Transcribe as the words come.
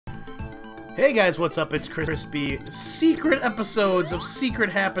Hey guys, what's up? It's Crispy. Secret episodes of secret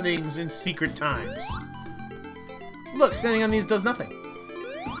happenings in secret times. Look, standing on these does nothing.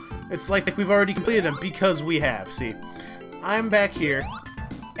 It's like we've already completed them because we have. See, I'm back here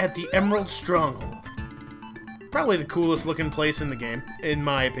at the Emerald Stronghold. Probably the coolest looking place in the game, in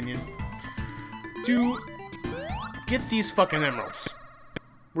my opinion. To get these fucking emeralds.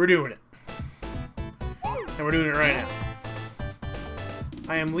 We're doing it. And we're doing it right now.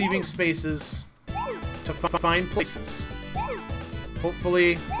 I am leaving spaces to find places.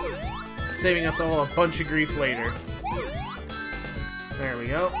 Hopefully, saving us all a bunch of grief later. There we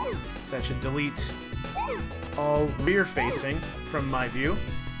go. That should delete all rear-facing from my view.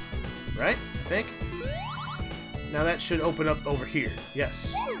 Right? I think. Now that should open up over here.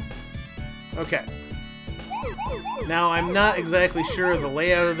 Yes. Okay. Now, I'm not exactly sure of the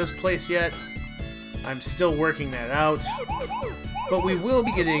layout of this place yet. I'm still working that out. But we will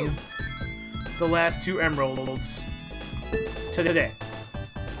be getting the last 2 emeralds today.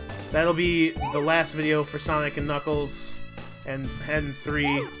 That'll be the last video for Sonic and Knuckles, and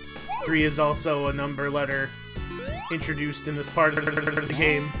 3. 3 is also a number letter introduced in this part of the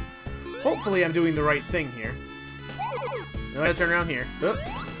game. Hopefully I'm doing the right thing here. Now I gotta turn around here. Oh,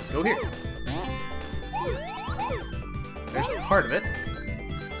 go here. There's part of it.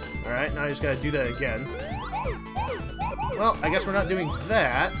 Alright, now I just gotta do that again. Well, I guess we're not doing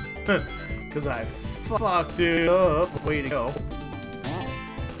that, because I fucked it up. Way to go.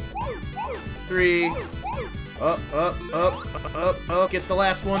 3. Up. Get the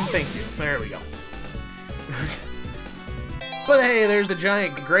last one. Thank you. There we go. But hey, there's the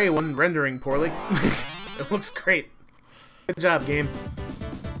giant gray one rendering poorly. It looks great. Good job, game.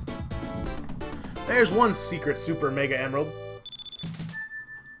 There's one secret super mega emerald.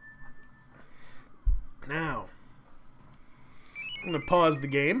 Now, I'm going to pause the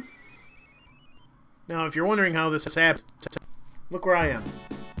game. Now, if you're wondering how this has happened, look where I am.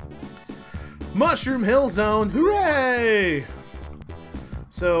 Mushroom Hill Zone! Hooray!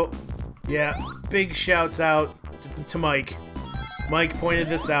 So, yeah, big shouts out to Mike. Mike pointed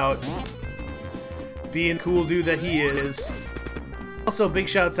this out. Being the cool dude that he is. Also, big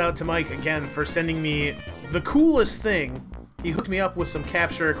shouts out to Mike again for sending me the coolest thing. He hooked me up with some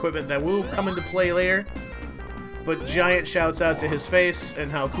capture equipment that will come into play later. But giant shouts out to his face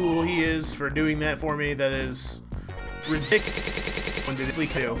and how cool he is for doing that for me. That is ridiculously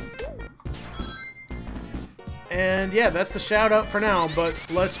cool. And yeah, that's the shout out for now, but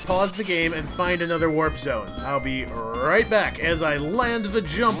let's pause the game and find another warp zone. I'll be right back as I land the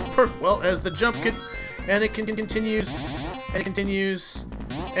jump as the jump continues,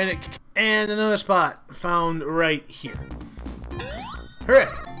 and another spot found right here. Hooray!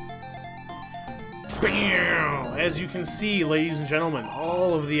 As you can see, ladies and gentlemen,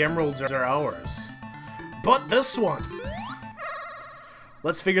 all of the emeralds are ours. But this one!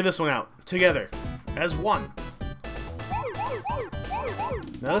 Let's figure this one out, together, as one.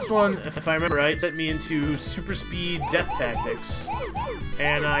 Now this one, if I remember right, sent me into super speed death tactics,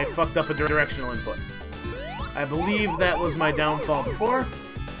 and I fucked up a directional input. I believe that was my downfall before.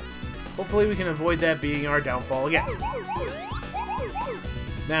 Hopefully we can avoid that being our downfall again.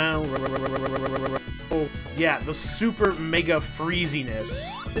 Now, oh, yeah, the super mega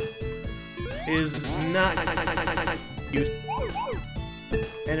freeziness is not used.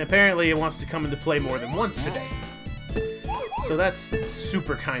 And apparently it wants to come into play more than once today. So that's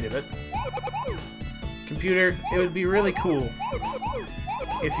super kind of it. Computer, it would be really cool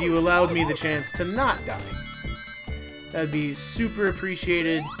if you allowed me the chance to not die. That'd be super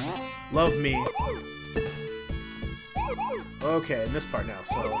appreciated. Love me. Okay, in this part now,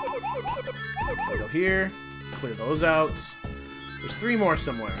 so we'll go here, clear those out. There's 3 more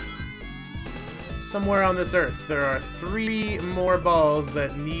somewhere. Somewhere on this earth, there are 3 more balls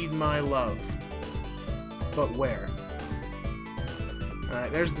that need my love. But where?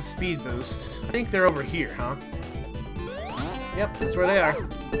 Alright, there's the speed boost. I think they're over here, huh? Yep, that's where they are.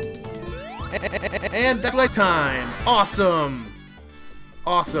 And that's my time! Awesome!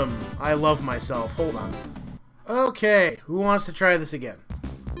 Awesome. I love myself. Hold on. Okay, who wants to try this again?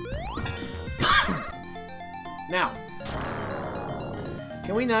 Now,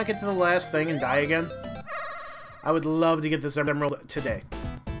 can we not get to the last thing and die again? I would love to get this emerald today.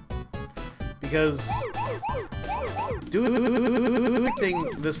 Because doing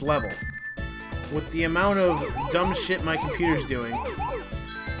this level, with the amount of dumb shit my computer's doing,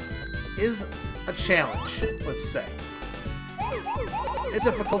 is a challenge, let's say. It's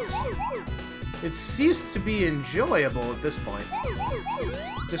difficult. It ceased to be enjoyable at this point.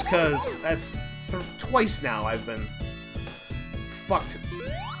 Just because that's twice now I've been fucked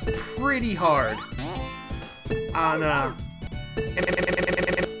pretty hard on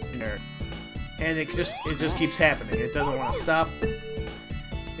and it just keeps happening. It doesn't want to stop.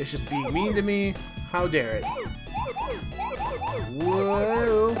 It's just being mean to me. How dare it?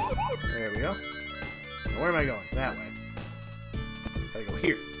 Whoa! There we go. Now where am I going? That way. Gotta go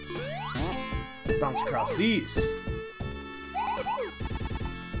here. Bounce across these.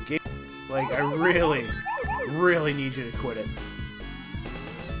 Okay. Like, I really need you to quit it.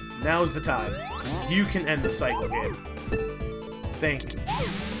 Now's the time. You can end the cycle, game. Thank you.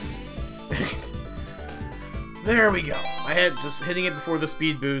 There we go. I had just hitting it before the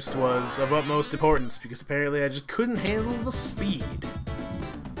speed boost was of utmost importance because apparently I just couldn't handle the speed.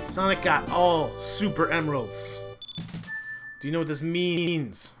 Sonic got all Super Emeralds. Do you know what this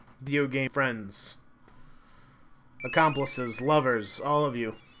means? Video game friends, accomplices, lovers, all of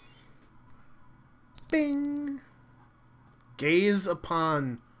you. Bing! Gaze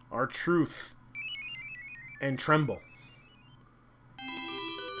upon our truth and tremble.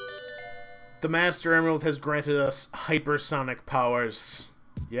 The Master Emerald has granted us hypersonic powers.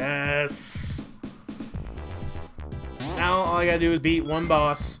 Yes! Now all I gotta do is beat one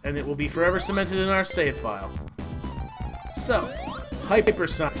boss, and it will be forever cemented in our save file. So,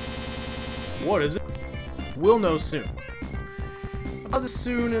 hypersonic. What is it? We'll know soon. About as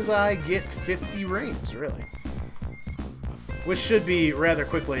soon as I get 50 rings, really. Which should be rather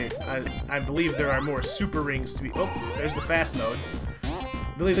quickly. I believe there are more super rings to be... Oh, there's the fast mode.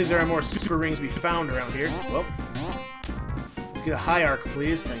 I believe there are more super rings to be found around here. Well, let's get a high arc,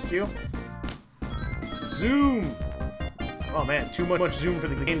 please. Thank you. Zoom! Oh man, too much zoom for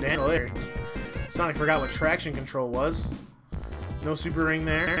the game to handle there. Sonic forgot what traction control was. No super ring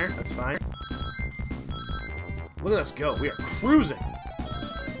there. That's fine. Look at us go. We are cruising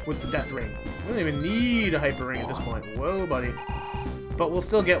with the death ring. We don't even need a hyper ring at this point. Whoa, buddy. But we'll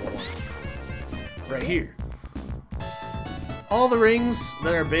still get one. Right here. All the rings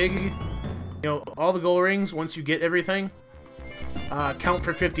that are big, you know, all the gold rings, once you get everything, count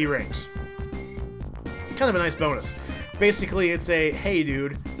for 50 rings. Kind of a nice bonus. Basically, it's a, hey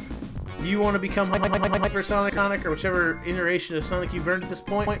dude, you want to become Hypersonic Sonic, or whichever iteration of Sonic you've earned at this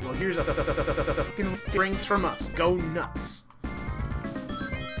point? Well, here's a fucking rings from us. Go nuts.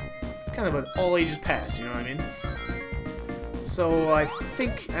 Kind of an all-ages pass, you know what I mean? So, I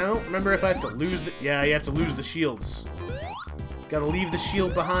think, I don't remember if I have to lose the, yeah, you have to lose the shields. Gotta leave the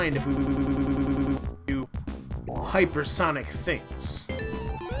shield behind if we do hypersonic things.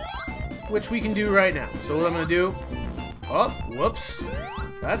 Which we can do right now. So what I'm gonna do... Oh, whoops.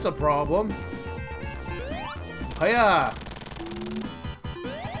 That's a problem. Hiya!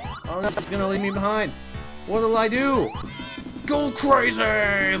 Oh, that's gonna leave me behind. What'll I do? Go crazy!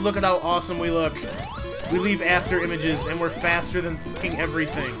 Look at how awesome we look. We leave after images and we're faster than fucking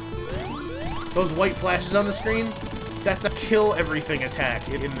everything. Those white flashes on the screen, that's a kill everything attack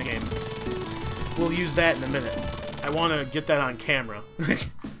in the game. We'll use that in a minute. I want to get that on camera.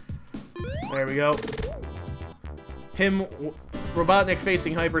 There we go. Him, Robotnik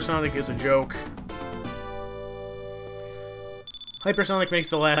facing Hypersonic is a joke. Hypersonic makes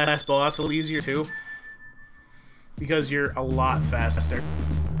the last boss a little easier too. Because you're a lot faster.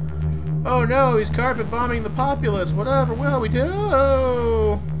 Oh no, he's carpet bombing the populace. Whatever will we do?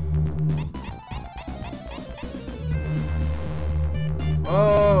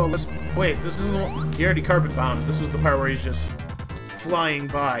 Oh, let's wait. This isn't the one. He already carpet bombed. This was the part where he's just flying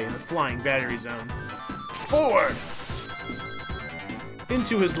by in the flying battery zone. Forward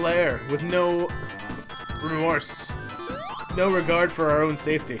into his lair with no remorse, no regard for our own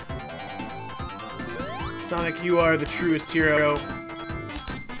safety. Sonic, you are the truest hero.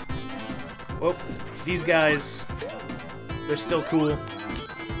 Well, these guys, they're still cool.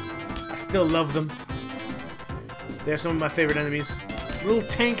 I still love them. They're some of my favorite enemies. Little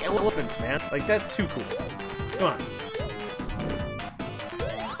tank elephants, man. Like, that's too cool. Come on.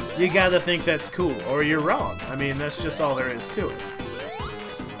 You gotta think that's cool, or you're wrong. I mean, that's just all there is to it.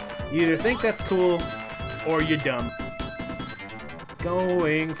 You either think that's cool, or you're dumb.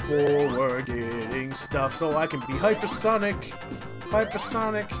 Going forward, getting stuff so I can be hypersonic.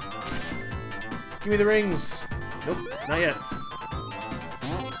 Hypersonic. Give me the rings. Nope, not yet.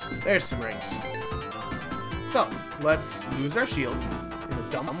 There's some rings. So, let's lose our shield in a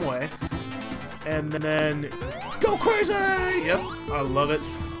dumb way. And then... Go crazy! Yep, I love it.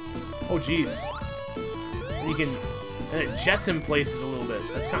 Oh, jeez. And you can... And it jets in places a little bit.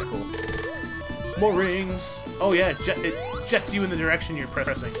 That's kind of cool. More rings. Oh, yeah, it jets you in the direction you're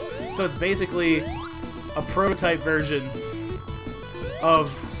pressing. So it's basically a prototype version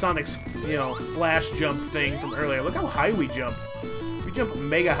of Sonic's, you know, flash jump thing from earlier. Look how high we jump. you jump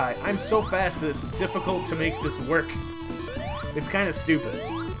mega high, I'm so fast that it's difficult to make this work. It's kind of stupid.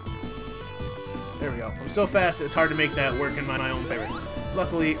 There we go. I'm so fast it's hard to make that work in my own favor.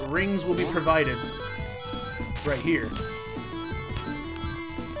 Luckily, rings will be provided right here.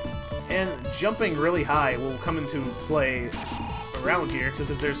 And jumping really high will come into play around here,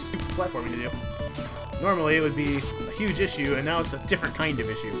 because there's stupid platforming to do. Normally, it would be a huge issue, and now it's a different kind of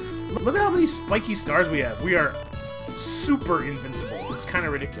issue. Look at how many spiky stars we have. We are super invincible. It's kind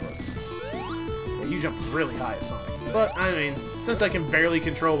of ridiculous. Yeah, you jump really high, Sonic. But, I mean, since I can barely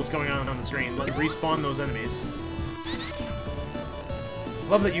control what's going on the screen, let me respawn those enemies.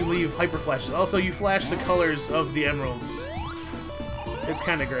 Love that you leave hyper flashes. Also, you flash the colors of the emeralds. It's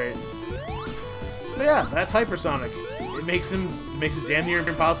kind of great. But yeah, that's Hypersonic. It makes it damn near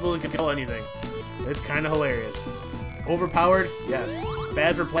impossible to kill anything. It's kind of hilarious. Overpowered? Yes.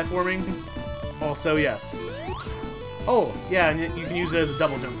 Bad for platforming? Also yes. Oh, yeah, and you can use it as a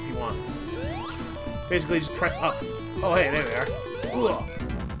double jump if you want. Basically, just press up. Oh, hey, there we are. Ugh.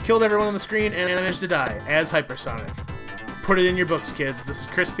 Killed everyone on the screen, and I managed to die as Hypersonic. Put it in your books, kids. This is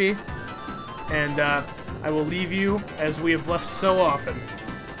Crispy, and I will leave you, as we have left so often,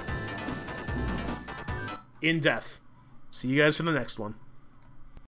 in death. See you guys for the next one.